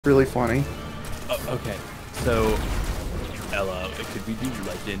really funny. Okay, so Ella, could we do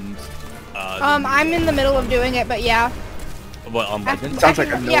Legend? I'm in the middle of doing it, but yeah. What on Legend? Sounds like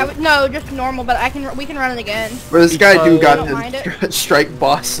a no. Yeah, no, just normal, but we can run it again. But this guy do got Don't the strike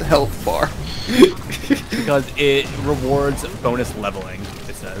boss health bar. Because it rewards bonus leveling,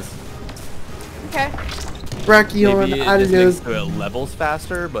 it says. Okay. Brachion, Maybe I it don't just makes know. it levels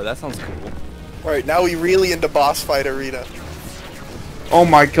faster, but that sounds cool. Alright, now we really into boss fight arena. Oh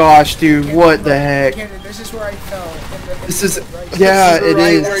my gosh, dude, what the heck? This is where I fell. This is, yeah, it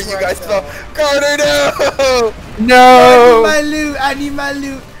Right is. where you guys fell. Carter, no! I need No! my loot. I need my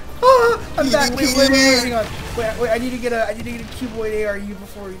loot. Oh, I'm back. Wait, hang on. Wait, I need to get a cuboid ARU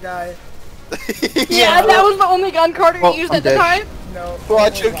before we die. Yeah, that was the only gun Carter used I'm at the dead. time. No.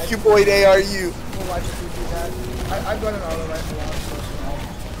 Watch your cuboid ARU. We'll watch if we do that. I've got an auto rifle on,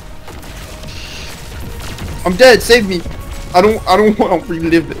 so I'm dead, save me. I don't want to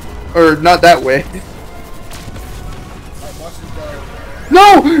relive it. Or not that way. alright, watch this go.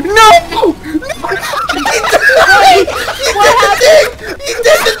 No! No! What happened? He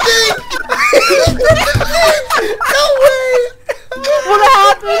did the thing! No way! What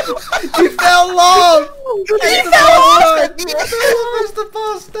happened? You fell long! He fell off! Mr.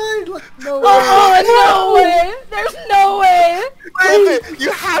 Boss died! No way! Oh, no way! There's no way! Clip it!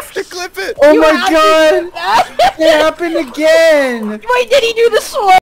 You have to clip it! Oh You my have to god! do that. It happened again! Wait, did he do the slow?